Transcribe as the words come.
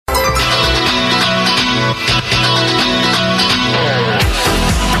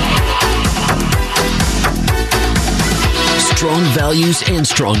values and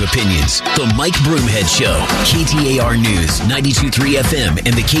strong opinions. The Mike Broomhead Show. KTAR News, 92.3 FM,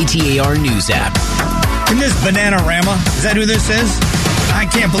 and the KTAR News app. Isn't this Bananarama? Is that who this is? I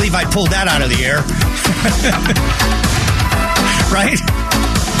can't believe I pulled that out of the air. Right?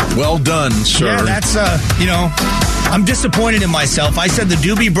 Well done, sir. Yeah, that's, I'm disappointed in myself. I said the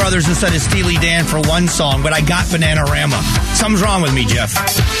Doobie Brothers instead of Steely Dan for one song, but I got Bananarama. Something's wrong with me, Jeff.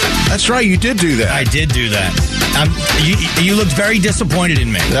 That's right, you did do that. I did do that. You looked very disappointed in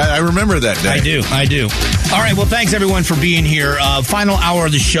me. I remember that day. I do. All right, well, thanks, everyone, for being here. Final hour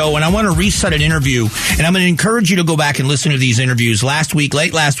of the show, and I want to reset an interview, and I'm going to encourage you to go back and listen to these interviews.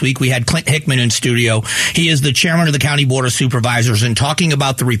 Late last week, we had Clint Hickman in studio. He is the chairman of the County Board of Supervisors, and talking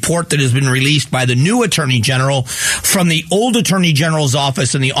about the report that has been released by the new Attorney General from the old Attorney General's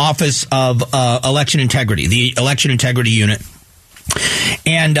office and the Office of Election Integrity, the Election Integrity Unit.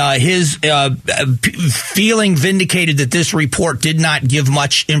 And his feeling vindicated that this report did not give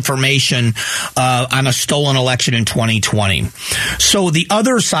much information on a stolen election in 2020. So the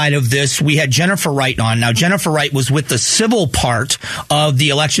other side of this, we had Jennifer Wright on. Now, Jennifer Wright was with the civil part of the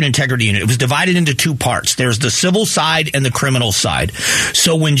Election Integrity Unit. It was divided into two parts. There's the civil side and the criminal side.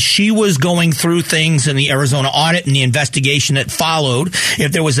 So when she was going through things in the Arizona audit and the investigation that followed,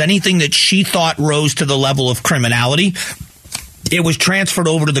 if there was anything that she thought rose to the level of criminality, it was transferred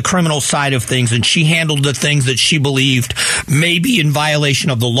over to the criminal side of things, and she handled the things that she believed may be in violation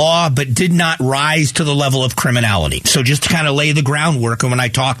of the law, but did not rise to the level of criminality. So just to kind of lay the groundwork, and when I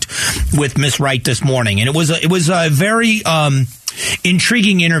talked with Miss Wright this morning, and it was a very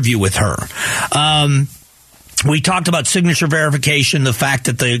intriguing interview with her. We talked about signature verification, the fact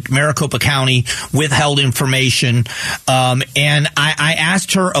that the Maricopa County withheld information, and I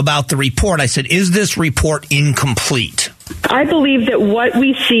asked her about the report. I said, is this report incomplete? I believe that what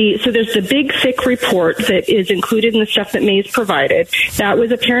we see, so there's the big, thick report that is included in the stuff that Mays provided. That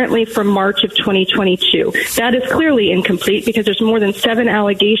was apparently from March of 2022. That is clearly incomplete because there's more than 7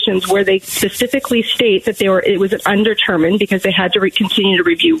 allegations where they specifically state that it was undetermined because they had to continue to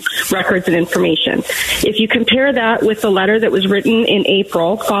review records and information. If you compare that with the letter that was written in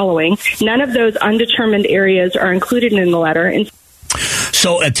April following, none of those undetermined areas are included in the letter. And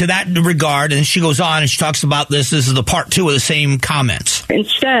so to that regard, and she goes on and she talks about this is the part 2 of the same comments.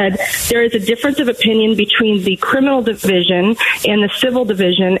 Instead, there is a difference of opinion between the criminal division and the civil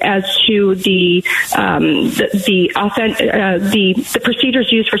division as to the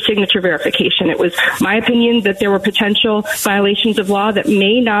procedures used for signature verification. It was my opinion that there were potential violations of law that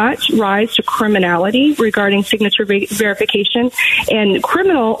may not rise to criminality regarding signature verification, and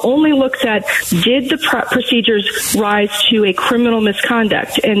criminal only looks at did the procedures rise to a criminal misconduct.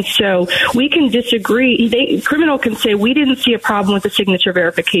 And so we can disagree. Criminal can say we didn't see a problem with the signature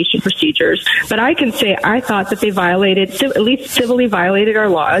verification procedures, but I can say I thought that they violated, at least civilly violated our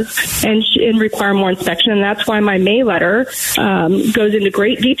laws and require more inspection. And that's why my May letter goes into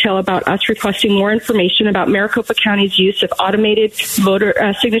great detail about us requesting more information about Maricopa County's use of automated voter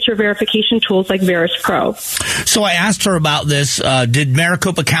signature verification tools like Veris Pro. So I asked her about this. Did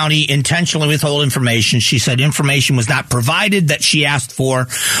Maricopa County intentionally withhold information? She said information was not provided that she asked for,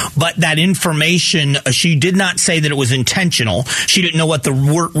 but that information, she did not say that it was intentional. She didn't know what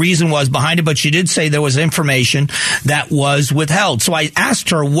the reason was behind it, but she did say there was information that was withheld. So I asked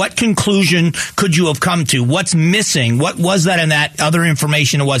her, what conclusion could you have come to? What's missing? What was that in that other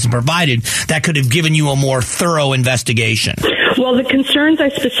information that wasn't provided that could have given you a more thorough investigation? Well, the concerns I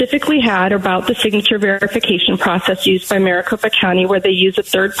specifically had about the signature verification process used by Maricopa County, where they use a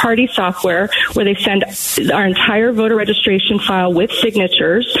third-party software where they send our entire voter registration file with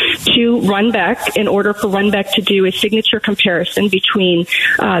signatures to Runbeck in order for Runbeck to do a signature comparison between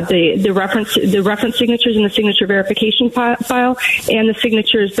the reference signatures in the signature verification file and the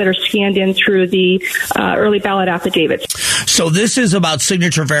signatures that are scanned in through the early ballot affidavits. So this is about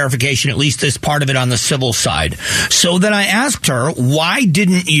signature verification, at least this part of it on the civil side. So then I asked her, why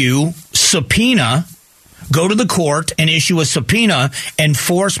didn't you go to the court and issue a subpoena and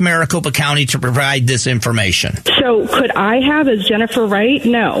force Maricopa County to provide this information? So could I have as Jennifer Wright?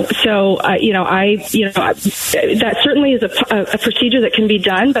 No. So, that certainly is a procedure that can be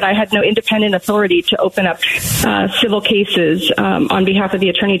done, but I had no independent authority to open up civil cases on behalf of the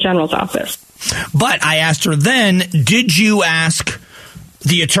Attorney General's office. But I asked her then, did you ask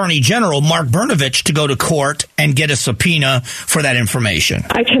the Attorney General, Mark Brnovich, to go to court and get a subpoena for that information?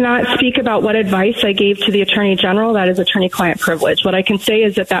 I cannot speak about what advice I gave to the Attorney General. That is attorney-client privilege. What I can say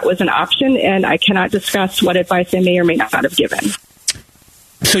is that was an option, and I cannot discuss what advice I may or may not have given.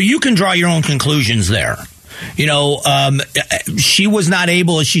 So you can draw your own conclusions there. She was not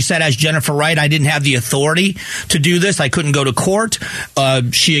able, as she said, as Jennifer Wright, I didn't have the authority to do this. I couldn't go to court.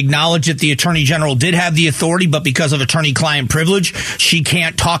 She acknowledged that the Attorney General did have the authority, but because of attorney-client privilege, she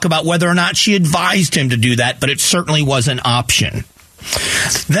can't talk about whether or not she advised him to do that, but it certainly was an option.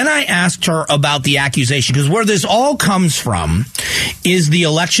 Then I asked her about the accusation, because where this all comes from is the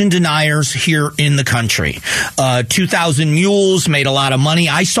election deniers here in the country. 2,000 Mules made a lot of money.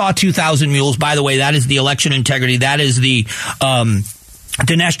 I saw 2,000 Mules. By the way, that is the election integrity. That is the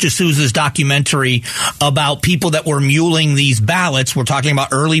Dinesh D'Souza's documentary about people that were muling these ballots. We're talking about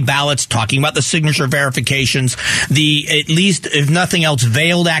early ballots, talking about the signature verifications, the, at least, if nothing else,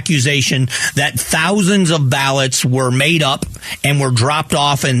 veiled accusation that thousands of ballots were made up and were dropped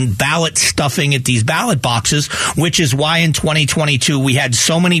off in ballot stuffing at these ballot boxes, which is why in 2022 we had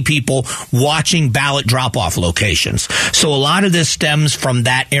so many people watching ballot drop-off locations. So a lot of this stems from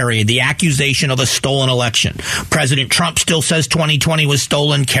that area, the accusation of a stolen election. President Trump still says 2020 was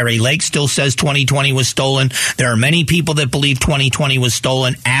stolen. Carrie Lake still says 2020 was stolen. There are many people that believe 2020 was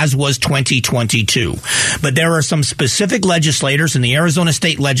stolen, as was 2022. But there are some specific legislators in the Arizona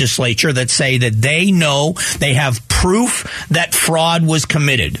State Legislature that say that they know, they have proof that fraud was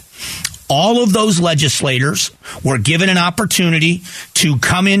committed. All of those legislators were given an opportunity to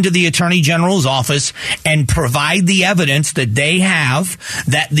come into the Attorney General's office and provide the evidence that they have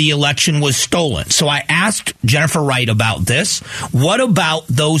that the election was stolen. So I asked Jennifer Wright about this. What about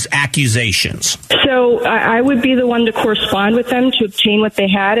those accusations? So I would be the one to correspond with them to obtain what they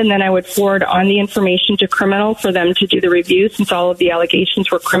had, and then I would forward on the information to criminal for them to do the review, since all of the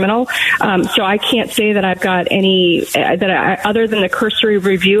allegations were criminal. So I can't say that I've got any, other than the cursory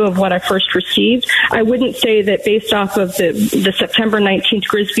review of what I first received. I wouldn't say that based off of the September 19th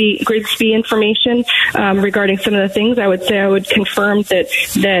Grigsby information regarding some of the things, I would say I would confirm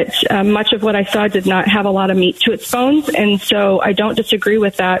that much of what I saw did not have a lot of meat to its bones, and so I don't disagree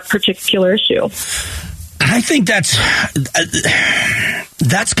with that particular issue. I think that's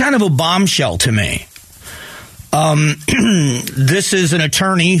kind of a bombshell to me. This is an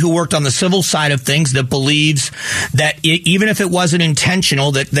attorney who worked on the civil side of things that believes that even if it wasn't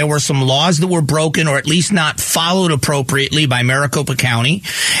intentional, that there were some laws that were broken or at least not followed appropriately by Maricopa County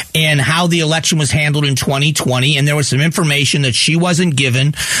and how the election was handled in 2020. And there was some information that she wasn't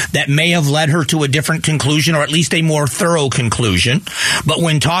given that may have led her to a different conclusion, or at least a more thorough conclusion. But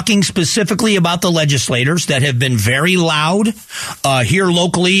when talking specifically about the legislators that have been very loud here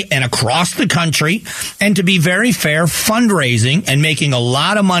locally and across the country, and to be very fair, fundraising and making a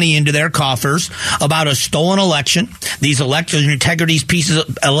lot of money into their coffers about a stolen election. These election integrity pieces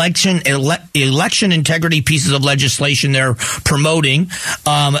of election integrity pieces of legislation they're promoting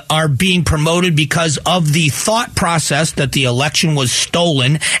are being promoted because of the thought process that the election was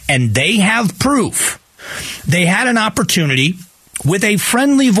stolen, and they have proof. They had an opportunity with a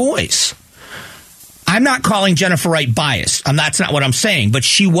friendly voice. I'm not calling Jennifer Wright biased. That's not what I'm saying. But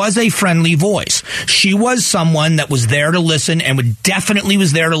she was a friendly voice. She was someone that was there to listen, and definitely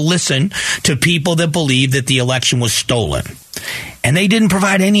was there to listen to people that believed that the election was stolen. And they didn't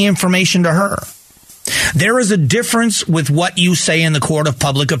provide any information to her. There is a difference with what you say in the court of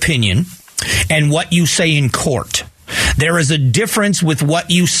public opinion and what you say in court. There is a difference with what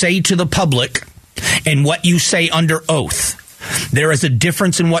you say to the public and what you say under oath. There is a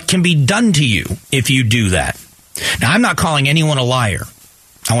difference in what can be done to you if you do that. Now, I'm not calling anyone a liar.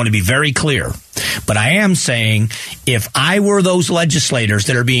 I want to be very clear. But I am saying, if I were those legislators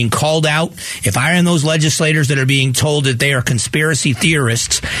that are being called out, if I am those legislators that are being told that they are conspiracy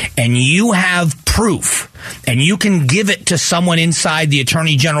theorists, and you have proof, and you can give it to someone inside the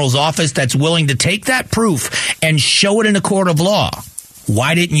Attorney General's office that's willing to take that proof and show it in a court of law,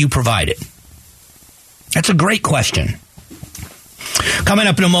 why didn't you provide it? That's a great question. Coming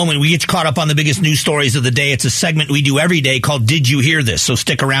up in a moment, we get you caught up on the biggest news stories of the day. It's a segment we do every day called Did You Hear This? So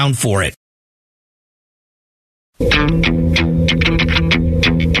stick around for it.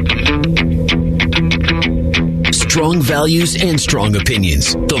 Strong values and strong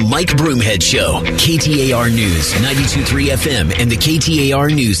opinions. The Mike Broomhead Show. KTAR News, 92.3 FM, and the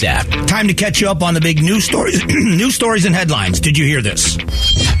KTAR News app. Time to catch you up on the big news stories, news stories and headlines. Did you hear this?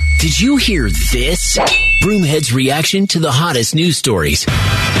 Did you hear this? Broomhead's reaction to the hottest news stories.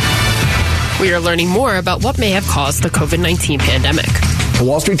 We are learning more about what may have caused the COVID-19 pandemic. The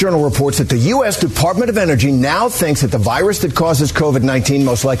Wall Street Journal reports that the U.S. Department of Energy now thinks that the virus that causes COVID-19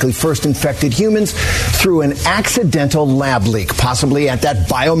 most likely first infected humans through an accidental lab leak, possibly at that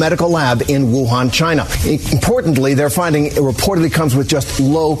biomedical lab in Wuhan, China. Importantly, their finding reportedly comes with just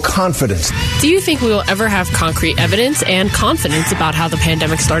low confidence. Do you think we will ever have concrete evidence and confidence about how the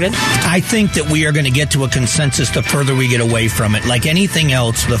pandemic started? I think that we are going to get to a consensus the further we get away from it. Like anything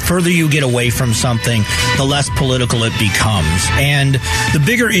else, the further you get away from something, the less political it becomes. And the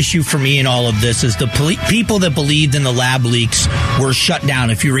bigger issue for me in all of this is the people that believed in the lab leaks were shut down.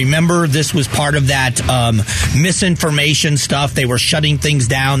 If you remember, this was part of that misinformation stuff. They were shutting things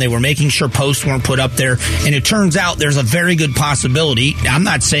down. They were making sure posts weren't put up there. And it turns out there's a very good possibility. I'm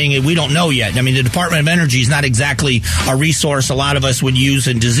not saying it. We don't know yet. I mean, the Department of Energy is not exactly a resource a lot of us would use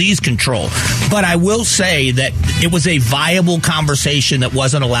in disease control. But I will say that it was a viable conversation that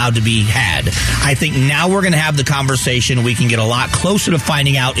wasn't allowed to be had. I think now we're going to have the conversation. We can get a lot closer to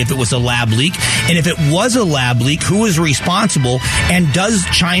finding out if it was a lab leak. And if it was a lab leak, who is responsible? And does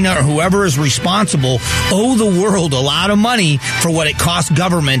China or whoever is responsible owe the world a lot of money for what it costs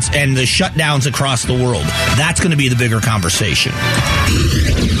governments and the shutdowns across the world? That's going to be the bigger conversation.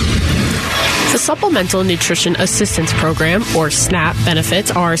 The Supplemental Nutrition Assistance Program, or SNAP,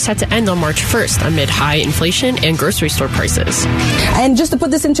 benefits are set to end on March 1st amid high inflation and grocery store prices. And just to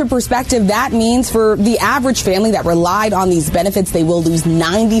put this into perspective, that means for the average family that relied on these benefits, they will lose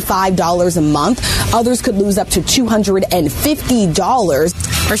 $95 a month. Others could lose up to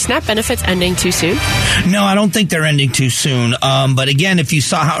 $250. Are SNAP benefits ending too soon? No, I don't think they're ending too soon. But again, if you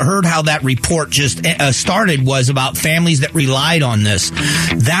heard how that report just started was about families that relied on this.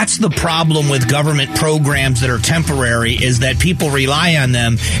 That's the problem with government programs that are temporary, is that people rely on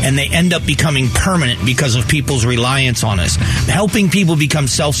them and they end up becoming permanent because of people's reliance on us. Helping people become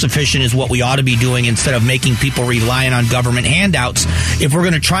self-sufficient is what we ought to be doing instead of making people relying on government handouts. If we're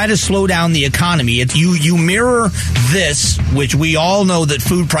going to try to slow down the economy, you mirror this, which we all know that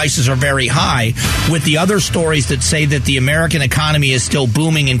food prices are very high, with the other stories that say that the American economy is still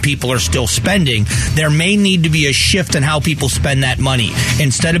booming and people are still spending. There may need to be a shift in how people spend that money.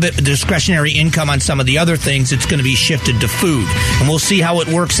 Instead of it discretionary income on some of the other things, it's going to be shifted to food. And we'll see how it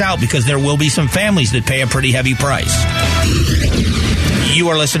works out, because there will be some families that pay a pretty heavy price. You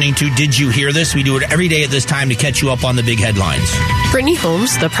are listening to Did You Hear This? We do it every day at this time to catch you up on the big headlines. Brittany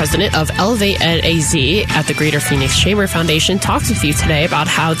Holmes, the president of Elevate AZ at the Greater Phoenix Chamber Foundation, talks with you today about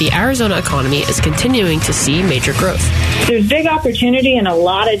how the Arizona economy is continuing to see major growth. There's big opportunity in a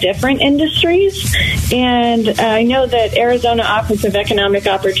lot of different industries, and I know that Arizona Office of Economic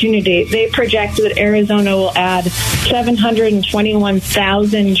Opportunity, they project that Arizona will add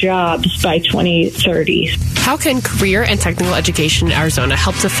 721,000 jobs by 2030. How can career and technical education in Arizona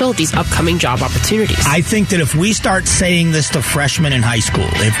help to fill these upcoming job opportunities? I think that if we start saying this to freshmen in high school,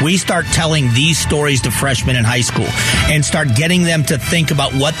 if we start telling these stories to freshmen in high school and start getting them to think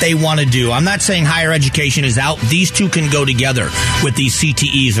about what they want to do, I'm not saying higher education is out. These two can go together with these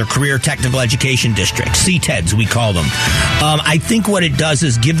CTEs, or career technical education districts, CTEDs we call them. I think what it does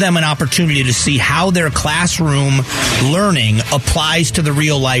is give them an opportunity to see how their classroom learning applies to the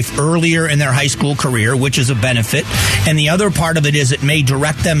real life earlier in their high school career, which is a benefit. And the other part of it is it may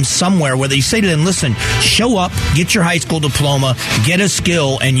direct them somewhere where they say to them, listen, show up, get your high school diploma, get a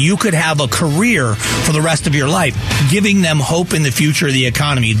skill, and you could have a career for the rest of your life, giving them hope in the future of the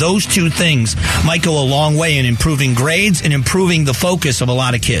economy. Those two things might go a long way in improving grades and improving the focus of a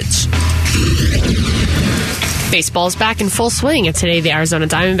lot of kids. Baseball is back in full swing, and today the Arizona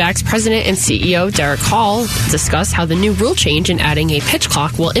Diamondbacks president and CEO Derek Hall discussed how the new rule change in adding a pitch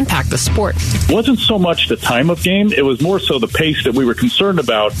clock will impact the sport. It wasn't so much the time of game, it was more so the pace that we were concerned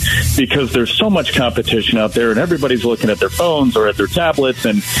about, because there's so much competition out there and everybody's looking at their phones or at their tablets,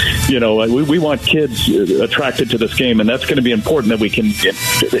 and we want kids attracted to this game, and that's going to be important that we can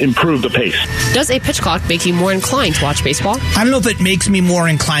improve the pace. Does a pitch clock make you more inclined to watch baseball? I don't know if it makes me more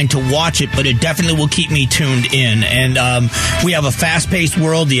inclined to watch it, but it definitely will keep me tuned in. And we have a fast-paced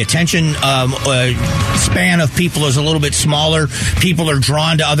world. The attention span of people is a little bit smaller. People are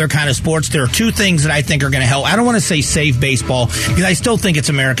drawn to other kind of sports. There are two things that I think are going to help. I don't want to say save baseball, because I still think it's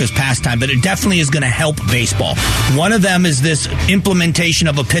America's pastime, but it definitely is going to help baseball. One of them is this implementation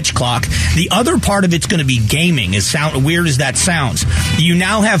of a pitch clock. The other part of it's going to be gaming, as weird as that sounds. You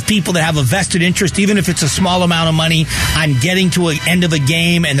now have people that have a vested interest, even if it's a small amount of money, on getting to an end of a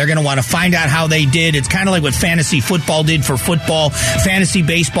game, and they're going to want to find out how they did. It's kind of like what fantasy football did for football. Fantasy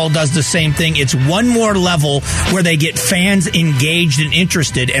baseball does the same thing. It's one more level where they get fans engaged and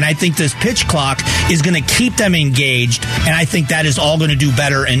interested, and I think this pitch clock is going to keep them engaged, and I think that is all going to do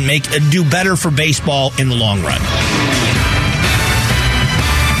better and do better for baseball in the long run.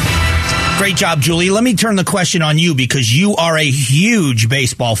 Great job, Julie. Let me turn the question on you because you are a huge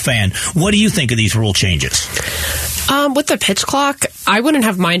baseball fan. What do you think of these rule changes? With the pitch clock, I wouldn't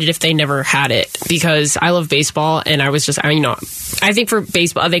have minded if they never had it because I love baseball and I was just, I think for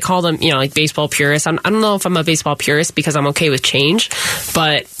baseball, they call them, like baseball purists. I don't know if I'm a baseball purist because I'm okay with change,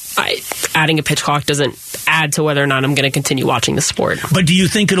 but adding a pitch clock doesn't add to whether or not I'm going to continue watching the sport. But do you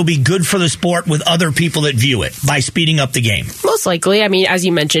think it'll be good for the sport with other people that view it by speeding up the game? Most likely. I mean, as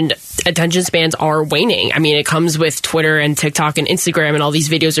you mentioned, attention spans are waning. I mean, it comes with Twitter and TikTok and Instagram, and all these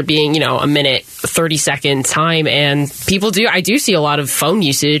videos are being, a minute, 30-second time. And I do see a lot of phone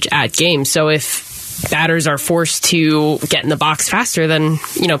usage at games. So if batters are forced to get in the box faster, then,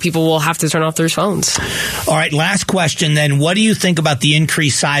 people will have to turn off their phones. All right, last question then. What do you think about the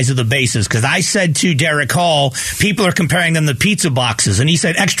increased size of the bases? Because I said to Derek Hall, people are comparing them to pizza boxes, and he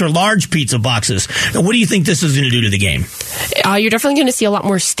said extra large pizza boxes. Now, what do you think this is going to do to the game? You're definitely going to see a lot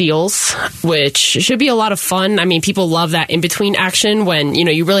more steals, which should be a lot of fun. I mean, people love that in-between action when,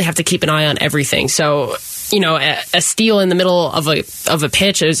 you really have to keep an eye on everything. So a steal in the middle of a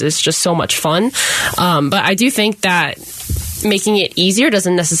pitch is just so much fun. But I do think that making it easier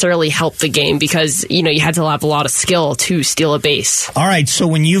doesn't necessarily help the game because, you had to have a lot of skill to steal a base. All right, so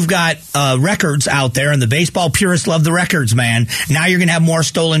when you've got records out there, and the baseball purists love the records, man, now you're going to have more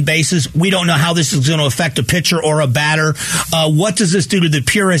stolen bases. We don't know how this is going to affect a pitcher or a batter. What does this do to the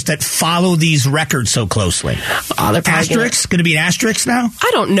purists that follow these records so closely? Asterisks? Going to be an asterisk now?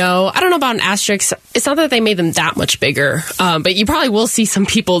 I don't know. I don't know about an asterisk. It's not that they made them that much bigger, but you probably will see some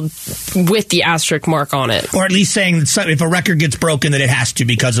people with the asterisk mark on it. Or at least saying that if a record gets broken, that it has to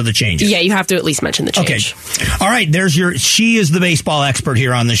because of the changes. Yeah, you have to at least mention the change. Okay. All right, she is the baseball expert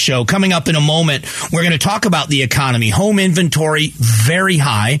here on the show. Coming up in a moment, we're going to talk about the economy. Home inventory, very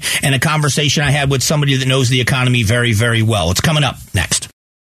high, and a conversation I had with somebody that knows the economy very, very well. It's coming up next.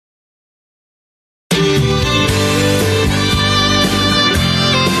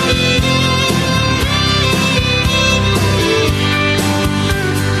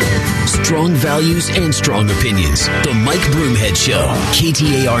 Strong values and strong opinions. The Mike Broomhead Show.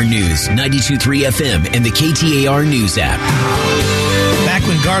 KTAR News, 92.3 FM, and the KTAR News app. Back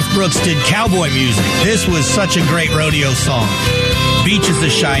when Garth Brooks did cowboy music, this was such a great rodeo song. Beaches of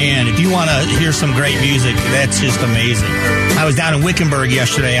Cheyenne. If you want to hear some great music, that's just amazing. I was down in Wickenburg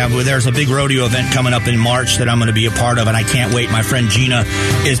yesterday. There's a big rodeo event coming up in March that I'm going to be a part of, and I can't wait. My friend Gina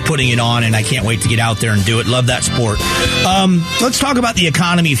is putting it on, and I can't wait to get out there and do it. Love that sport. Let's talk about the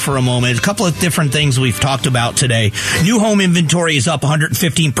economy for a moment. A couple of different things we've talked about today. New home inventory is up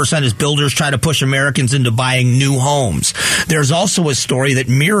 115% as builders try to push Americans into buying new homes. There's also a story that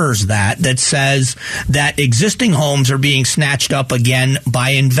mirrors that says that existing homes are being snatched up again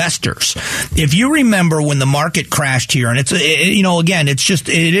by investors. If you remember when the market crashed here, and it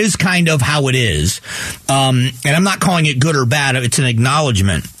is kind of how it is, and I'm not calling it good or bad, it's an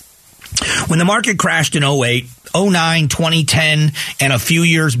acknowledgement. When the market crashed in 2008, 2009, 2010, and a few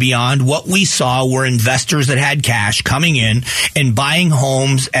years beyond, what we saw were investors that had cash coming in and buying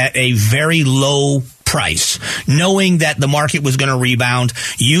homes at a very low price, knowing that the market was going to rebound,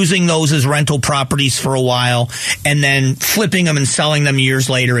 using those as rental properties for a while, and then flipping them and selling them years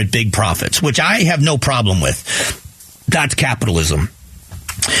later at big profits, which I have no problem with. That's capitalism.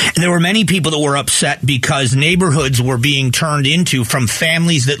 And there were many people that were upset because neighborhoods were being turned into, from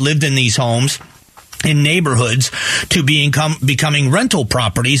families that lived in these homes in neighborhoods, to becoming rental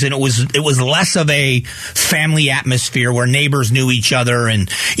properties, and it was less of a family atmosphere where neighbors knew each other. And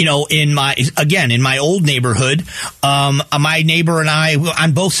in my old neighborhood, my neighbor and I,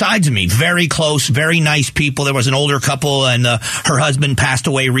 on both sides of me, very close, very nice people. There was an older couple, and her husband passed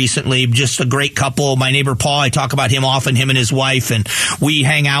away recently. Just a great couple. My neighbor Paul, I talk about him often, him and his wife, and we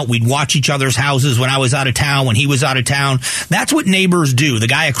hang out. We'd watch each other's houses when I was out of town, when he was out of town. That's what neighbors do. The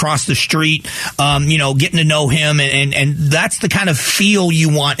guy across the street, getting to know him, and that's the kind of feel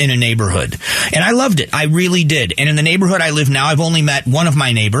you want in a neighborhood. And I loved it. I really did. And in the neighborhood I live now, I've only met one of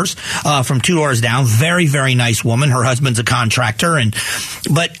my neighbors from 2 doors down. Very, very nice woman. Her husband's a contractor.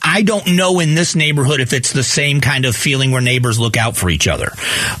 But I don't know in this neighborhood if it's the same kind of feeling where neighbors look out for each other.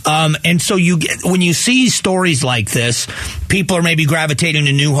 And so when you see stories like this, people are maybe gravitating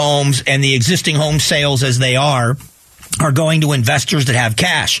to new homes, and the existing home sales as they are, are going to investors that have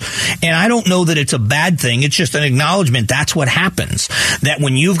cash. And I don't know that it's a bad thing. It's just an acknowledgement. That's what happens. That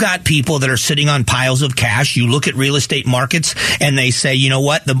when you've got people that are sitting on piles of cash, you look at real estate markets and they say, you know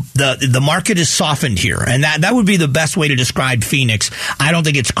what, the market is softened here. And that would be the best way to describe Phoenix. I don't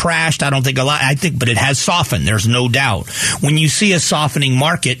think it's crashed. But it has softened. There's no doubt. When you see a softening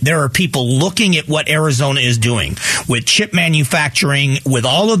market, there are people looking at what Arizona is doing with chip manufacturing, with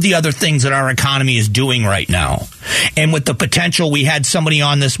all of the other things that our economy is doing right now. And with the potential, we had somebody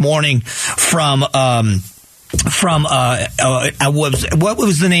on this morning from what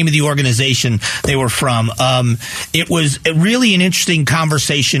was the name of the organization they were from? It was really an interesting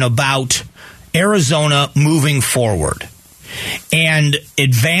conversation about Arizona moving forward and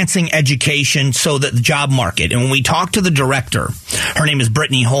advancing education so that the job market. And when we talked to the director, her name is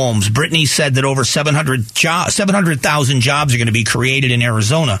Brittany Holmes. Brittany said that over 700,000 jobs are going to be created in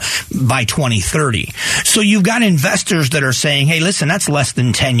Arizona by 2030. So you've got investors that are saying, hey, listen, that's less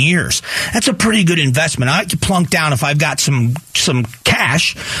than 10 years. That's a pretty good investment. I could plunk down, if I've got some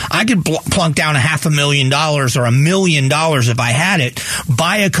cash, I could plunk down $500,000 or $1 million if I had it,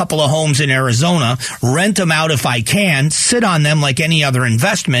 buy a couple of homes in Arizona, rent them out if I can, sit on them like any other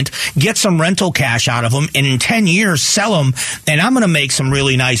investment, get some rental cash out of them, and in 10 years sell them, and I'm going to make some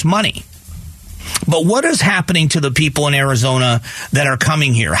really nice money. But what is happening to the people in Arizona that are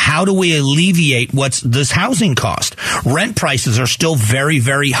coming here? How do we alleviate what's this housing cost? Rent prices are still very,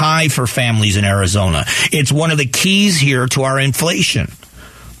 very high for families in Arizona. It's one of the keys here to our inflation.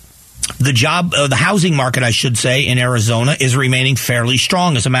 The housing market, I should say, in Arizona is remaining fairly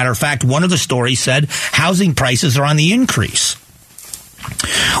strong. As a matter of fact, one of the stories said housing prices are on the increase.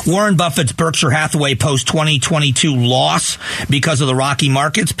 Warren Buffett's Berkshire Hathaway post-2022 loss because of the rocky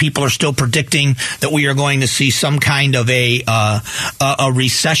markets. People are still predicting that we are going to see some kind of a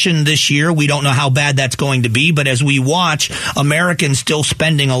recession this year. We don't know how bad that's going to be, but as we watch Americans still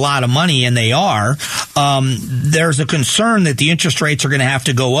spending a lot of money, and they are, there's a concern that the interest rates are going to have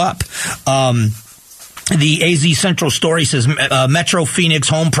to go up. The AZ Central story says Metro Phoenix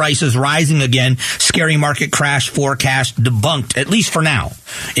home prices rising again. Scary market crash forecast debunked, at least for now.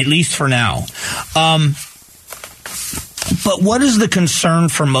 But what is the concern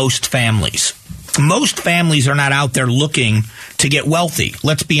for most families? Most families are not out there looking to get wealthy.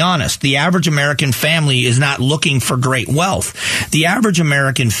 Let's be honest. The average American family is not looking for great wealth. The average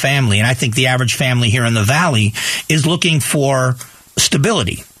American family, and I think the average family here in the Valley, is looking for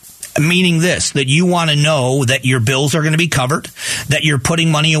stability. Meaning this, that you want to know that your bills are going to be covered, that you're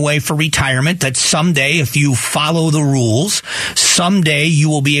putting money away for retirement, that someday, if you follow the rules, someday you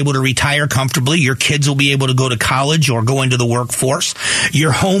will be able to retire comfortably. Your kids will be able to go to college or go into the workforce.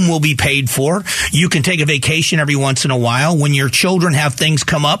 Your home will be paid for. You can take a vacation every once in a while. When your children have things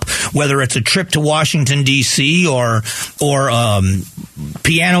come up, whether it's a trip to Washington, D.C. or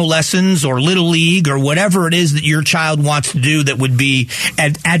piano lessons or Little League or whatever it is that your child wants to do that would be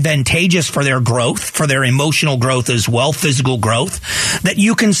advantageous for their growth, for their emotional growth as well, physical growth, that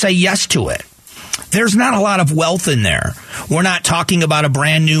you can say yes to it. There's not a lot of wealth in there. We're not talking about a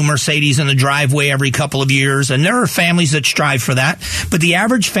brand new Mercedes in the driveway every couple of years, and there are families that strive for that, but the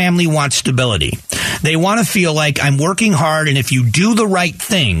average family wants stability. They want to feel like I'm working hard, and if you do the right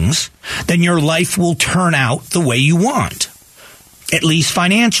things, then your life will turn out the way you want, at least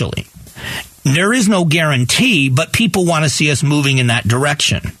financially. There is no guarantee, but people want to see us moving in that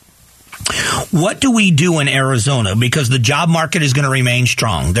direction. What do we do in Arizona? Because the job market is going to remain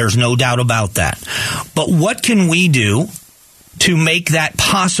strong. There's no doubt about that. But what can we do to make that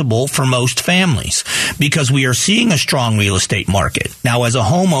possible for most families? Because we are seeing a strong real estate market. Now, as a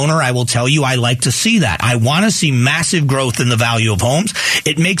homeowner, I will tell you I like to see that. I want to see massive growth in the value of homes.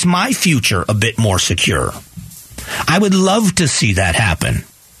 It makes my future a bit more secure. I would love to see that happen.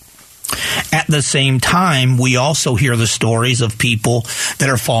 At the same time, we also hear the stories of people that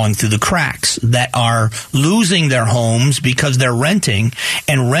are falling through the cracks, that are losing their homes because they're renting,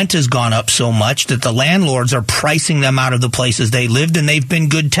 and rent has gone up so much that the landlords are pricing them out of the places they lived, and they've been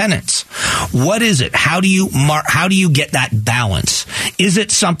good tenants. What is it? How do you get that balance? Is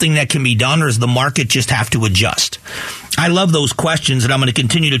it something that can be done, or does the market just have to adjust? I love those questions, and I'm going to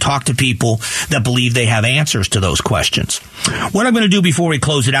continue to talk to people that believe they have answers to those questions. What I'm going to do before we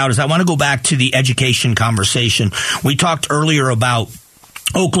close it out is I want to go back to the education conversation. We talked earlier about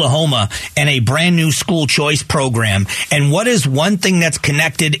Oklahoma and a brand new school choice program. And what is one thing that's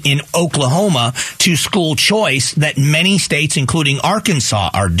connected in Oklahoma to school choice that many states, including Arkansas,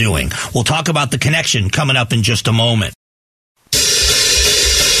 are doing? We'll talk about the connection coming up in just a moment.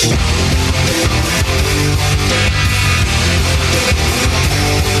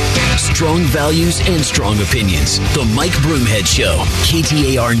 Strong values and strong opinions. The Mike Broomhead Show.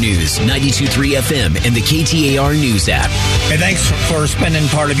 KTAR News, 92.3 FM, and the KTAR News app. Hey, thanks for spending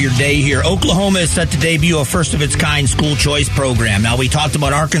part of your day here. Oklahoma is set to debut a first-of-its-kind school choice program. Now, we talked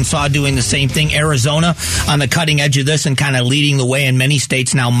about Arkansas doing the same thing. Arizona on the cutting edge of this and kind of leading the way in many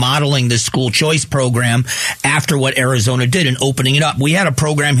states now modeling this school choice program after what Arizona did and opening it up. We had a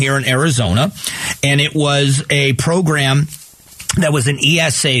program here in Arizona, and it was a program that was an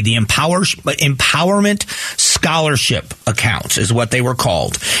ESA, the Empowerment Scholarship Accounts is what they were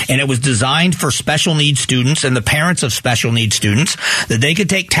called. And it was designed for special needs students and the parents of special needs students, that they could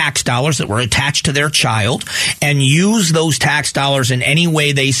take tax dollars that were attached to their child and use those tax dollars in any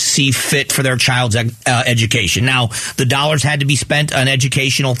way they see fit for their child's education. Now, the dollars had to be spent on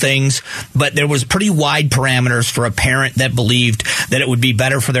educational things, but there was pretty wide parameters for a parent that believed that it would be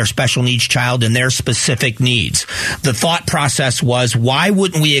better for their special needs child and their specific needs. The thought process was, why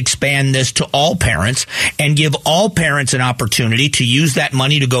wouldn't we expand this to all parents and give all parents an opportunity to use that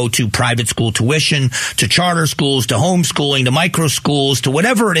money to go to private school tuition, to charter schools, to homeschooling, to micro schools, to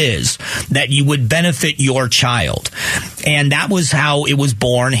whatever it is that you would benefit your child. And that was how it was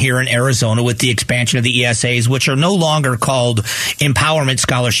born here in Arizona with the expansion of the ESAs, which are no longer called Empowerment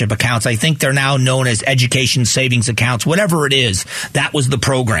Scholarship Accounts. I think they're now known as Education Savings Accounts. Whatever it is, that was the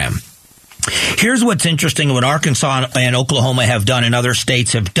program. Here's what's interesting, what Arkansas and Oklahoma have done and other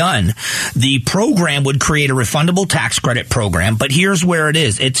states have done. The program would create a refundable tax credit program, but here's where it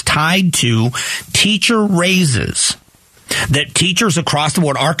is. It's tied to teacher raises. That teachers across the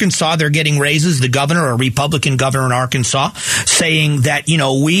board, Arkansas, they're getting raises. The governor, a Republican governor in Arkansas, saying that,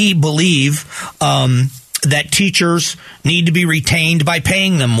 we believe that teachers need to be retained by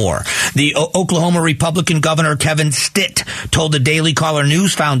paying them more. The Oklahoma Republican Governor Kevin Stitt told the Daily Caller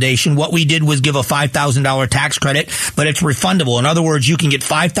News Foundation, what we did was give a $5,000 tax credit, but it's refundable. In other words, you can get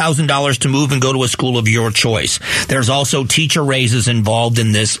 $5,000 to move and go to a school of your choice. There's also teacher raises involved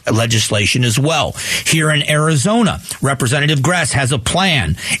in this legislation as well. Here in Arizona, Representative Gress has a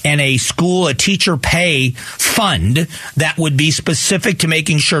plan and a teacher pay fund that would be specific to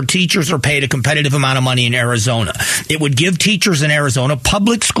making sure teachers are paid a competitive amount of money in Arizona. It would give teachers in Arizona,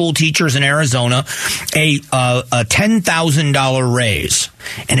 public school teachers in Arizona, a $10,000 raise.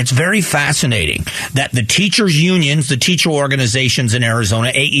 And it's very fascinating that the teachers' unions, the teacher organizations in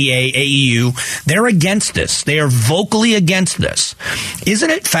Arizona, AEA, AEU, they're against this. They are vocally against this. Isn't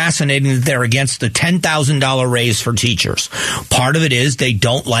it fascinating that they're against the $10,000 raise for teachers? Part of it is they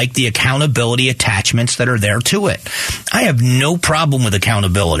don't like the accountability attachments that are there to it. I have no problem with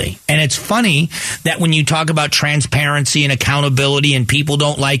accountability. And it's funny that when you talk about transparency and accountability and people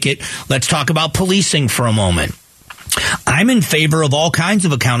don't like it, let's talk about policing for a moment. I'm in favor of all kinds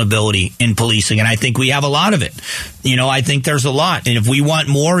of accountability in policing, and I think we have a lot of it. I think there's a lot. And if we want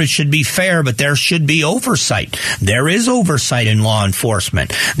more, it should be fair, but there should be oversight. There is oversight in law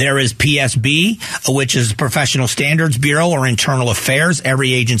enforcement. There is PSB, which is Professional Standards Bureau or Internal Affairs.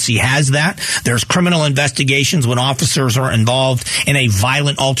 Every agency has that. There's criminal investigations when officers are involved in a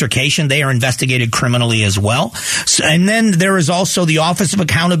violent altercation. They are investigated criminally as well. And then there is also the Office of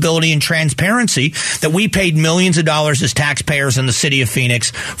Accountability and Transparency that we paid millions of dollars as taxpayers in the city of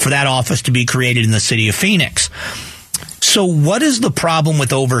Phoenix for that office to be created in the city of Phoenix. So what is the problem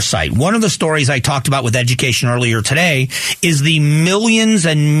with oversight? One of the stories I talked about with education earlier today is the millions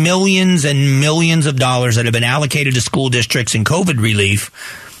and millions and millions of dollars that have been allocated to school districts in COVID relief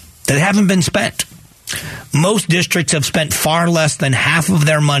that haven't been spent. Most districts have spent far less than half of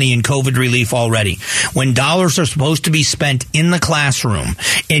their money in COVID relief already. When dollars are supposed to be spent in the classroom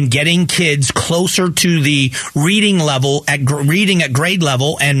in getting kids closer to the reading at grade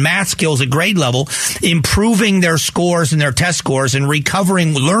level and math skills at grade level, improving their scores and their test scores and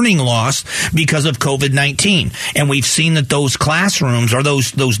recovering learning loss because of COVID-19. And we've seen that those classrooms or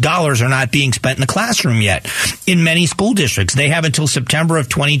those dollars are not being spent in the classroom yet. In many school districts, they have until September of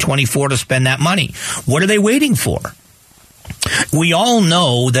 2024 to spend that money. What are they waiting for? We all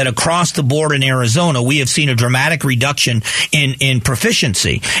know that across the board in Arizona, we have seen a dramatic reduction in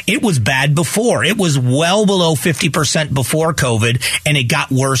proficiency. It was bad before. It was well below 50% before COVID, and it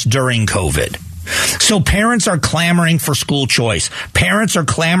got worse during COVID. So parents are clamoring for school choice. Parents are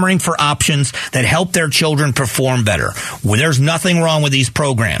clamoring for options that help their children perform better. Well, there's nothing wrong with these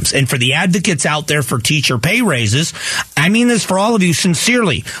programs. And for the advocates out there for teacher pay raises, I mean this for all of you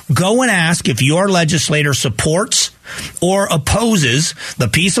sincerely. Go and ask if your legislator supports or opposes the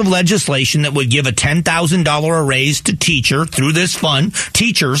piece of legislation that would give a $10,000 raise to teachers through this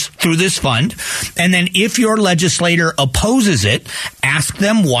fund. And then if your legislator opposes it, ask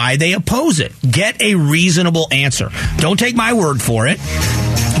them why they oppose it. Get a reasonable answer. Don't take my word for it.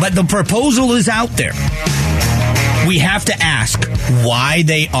 But the proposal is out there. We have to ask why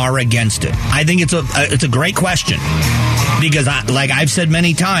they are against it. I think it's a great question. Because, like I've said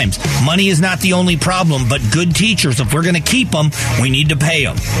many times, money is not the only problem, but good teachers, if we're going to keep them, we need to pay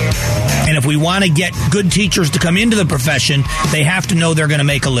them. And if we want to get good teachers to come into the profession, they have to know they're going to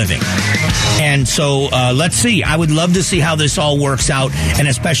make a living. And so let's see. I would love to see how this all works out, and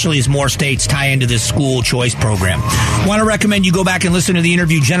especially as more states tie into this school choice program. Want to recommend you go back and listen to the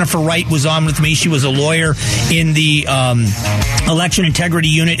interview. Jennifer Wright was on with me. She was a lawyer in the Election Integrity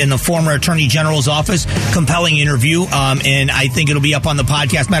Unit in the former Attorney General's office. Compelling interview. And I think it'll be up on the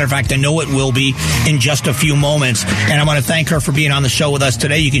podcast. Matter of fact, I know it will be in just a few moments. And I want to thank her for being on the show with us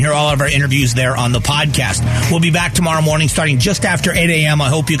today. You can hear all of our interviews there on the podcast. We'll be back tomorrow morning starting just after 8 a.m. I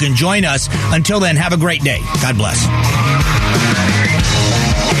hope you can join us. Until then, have a great day. God bless.